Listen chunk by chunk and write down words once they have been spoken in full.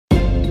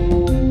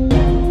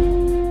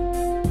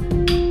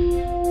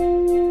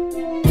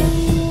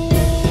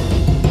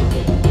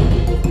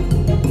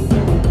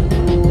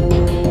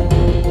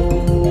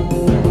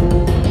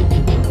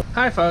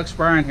Hi folks,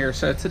 Brian here.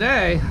 So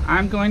today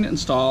I'm going to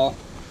install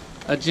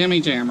a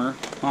jimmy jammer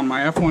on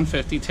my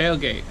F-150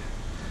 tailgate.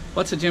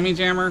 What's a jimmy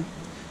jammer?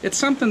 It's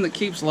something that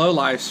keeps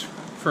lowlifes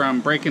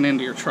from breaking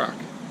into your truck.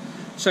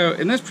 So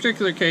in this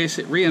particular case,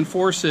 it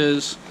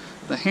reinforces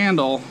the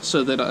handle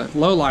so that a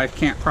lowlife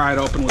can't pry it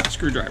open with a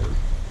screwdriver.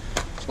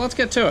 So let's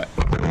get to it.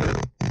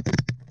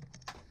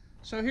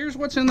 So here's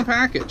what's in the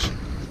package.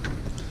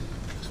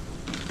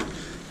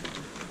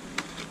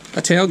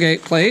 A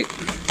tailgate plate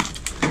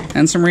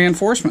and some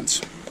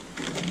reinforcements.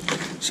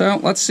 So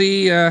let's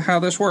see how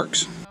this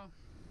works.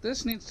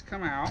 This needs to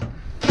come out,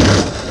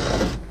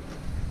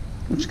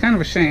 which is kind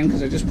of a shame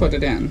because I just put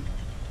it in.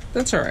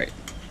 That's all right.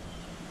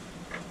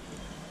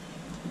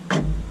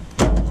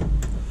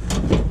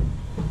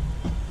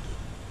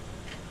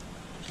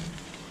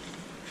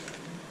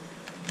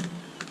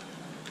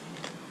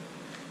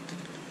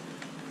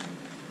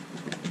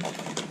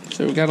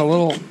 So we've got a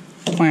little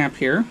clamp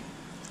here.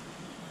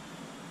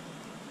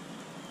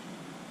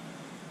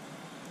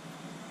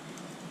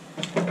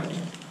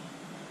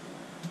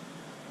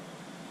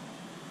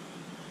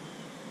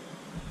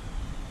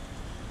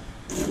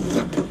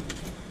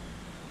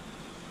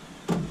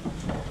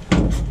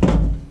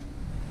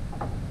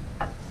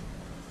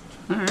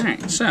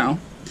 Alright, so I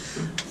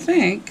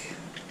think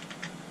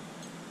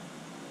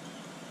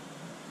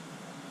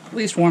at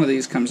least one of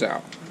these comes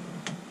out.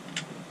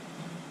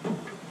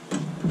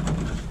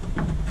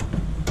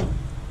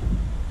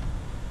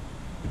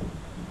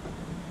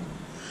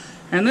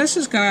 And this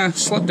is going to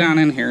slip down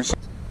in here.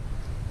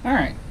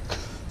 Alright,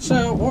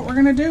 so what we're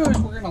going to do is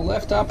we're going to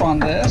lift up on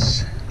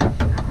this.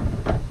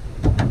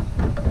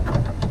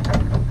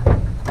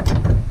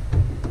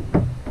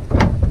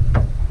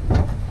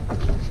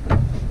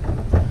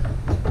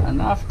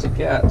 Enough to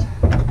get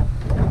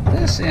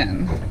this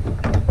in. I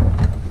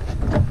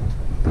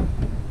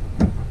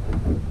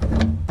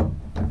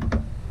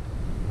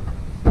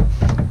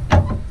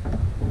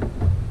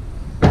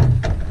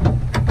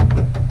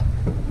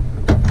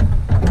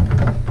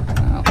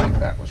don't think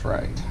that was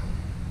right.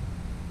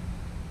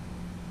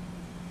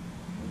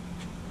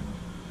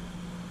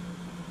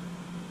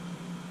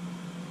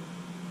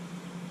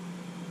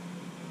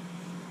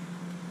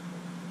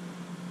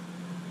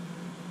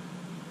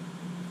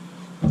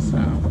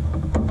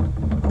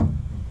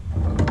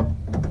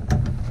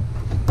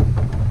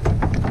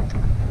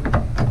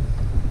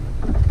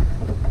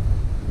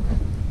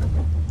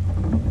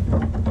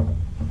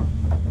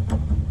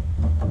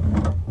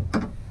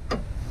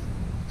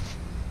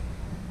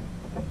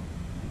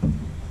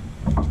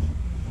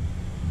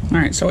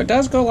 Alright, so it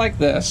does go like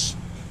this. I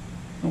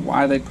don't know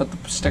why they put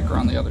the sticker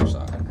on the other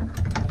side.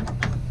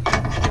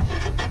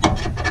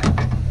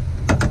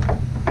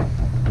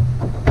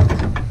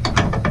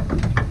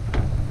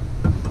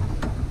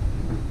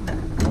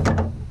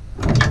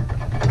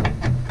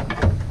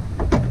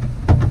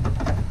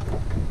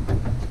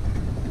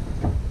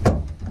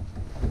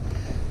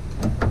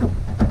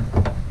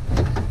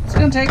 It's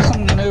going to take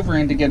some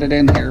maneuvering to get it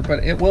in here,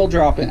 but it will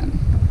drop in.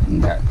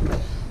 Okay.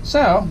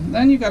 So,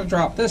 then you've got to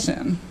drop this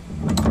in.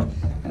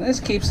 And this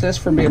keeps this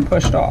from being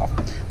pushed off.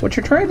 What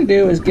you're trying to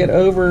do is get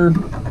over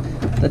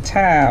the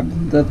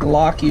tab that the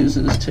lock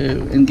uses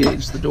to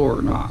engage the door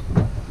or not.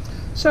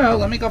 So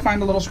let me go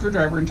find a little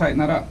screwdriver and tighten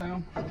that up.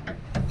 So,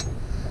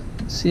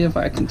 see if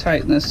I can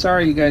tighten this.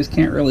 Sorry you guys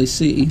can't really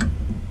see.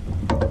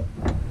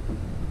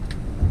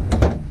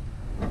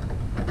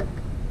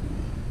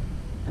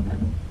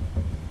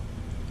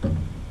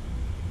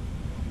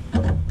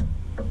 I'm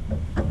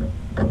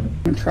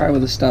gonna try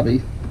with a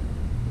stubby.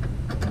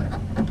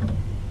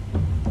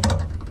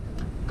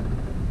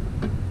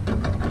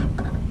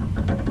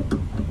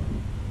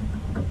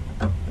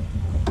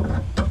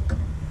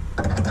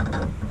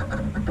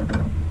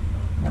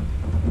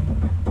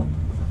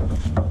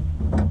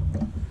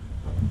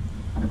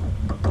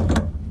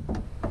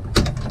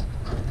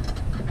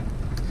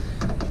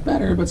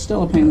 Better, but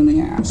still a pain in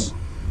the ass.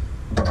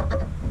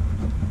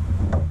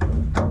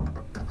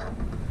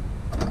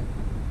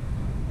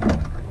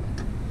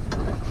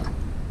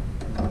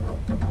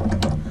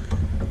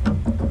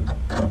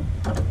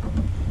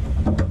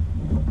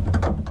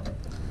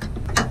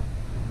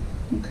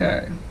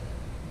 Okay.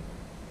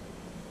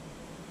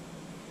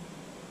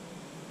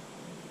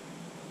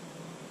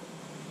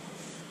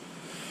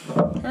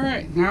 All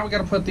right, now we got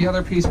to put the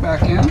other piece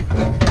back in.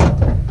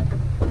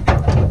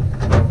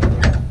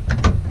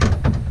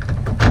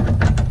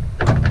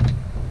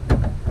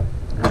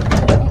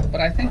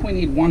 I think we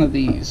need one of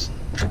these.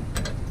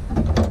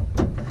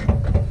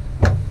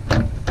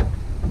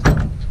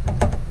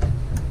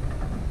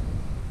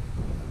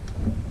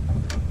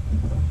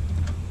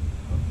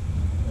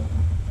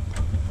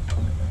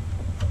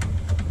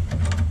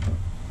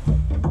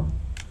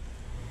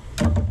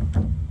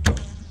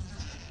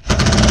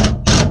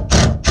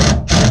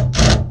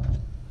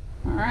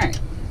 All right,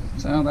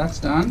 so that's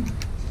done.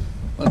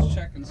 Let's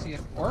check and see if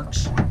it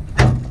works.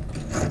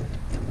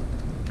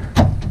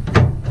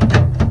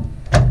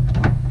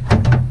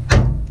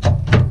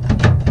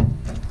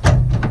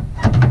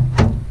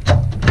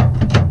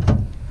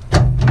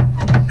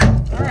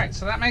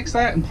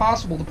 makes that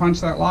impossible to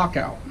punch that lock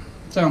out.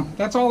 So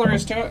that's all there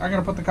is to it. I'm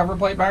going to put the cover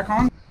plate back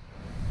on.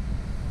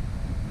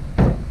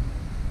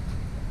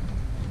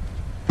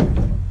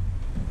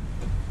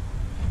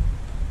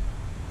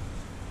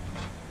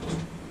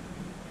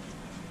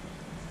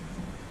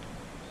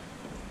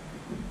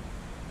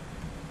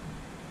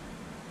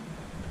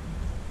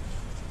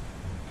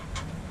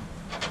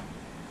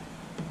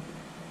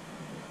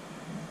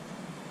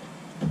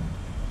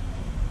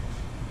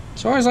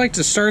 So I always like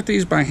to start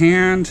these by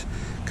hand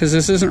because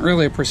this isn't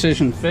really a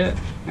precision fit,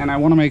 and I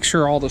want to make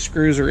sure all the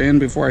screws are in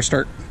before I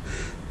start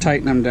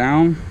tightening them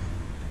down.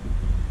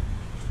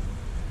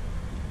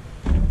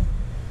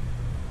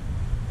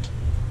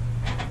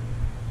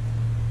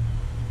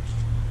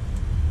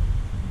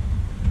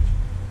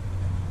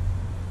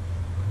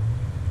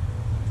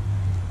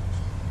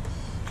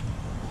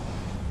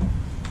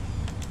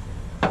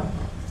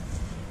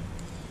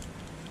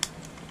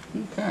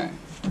 Okay.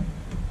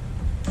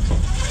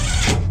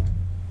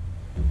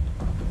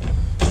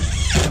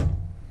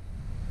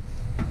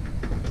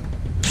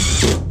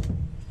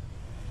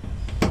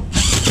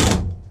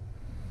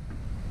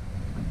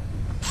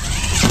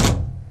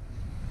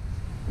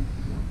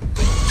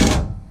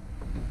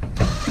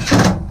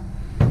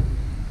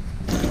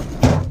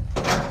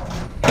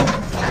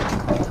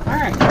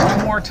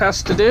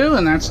 Test to do,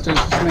 and that's to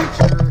just make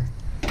sure.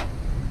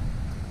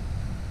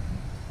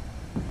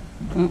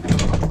 Oh,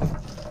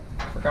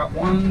 forgot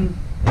one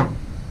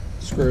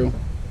screw.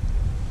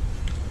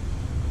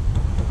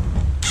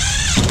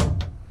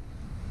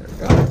 There we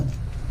go.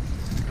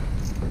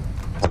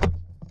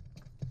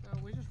 So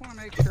we just want to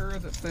make sure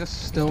that this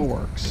still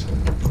works.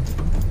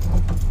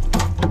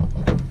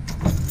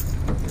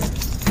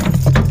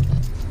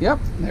 Yep,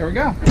 there we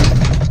go.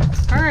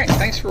 All right,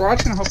 thanks for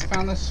watching. I hope you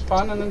found this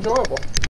fun and enjoyable.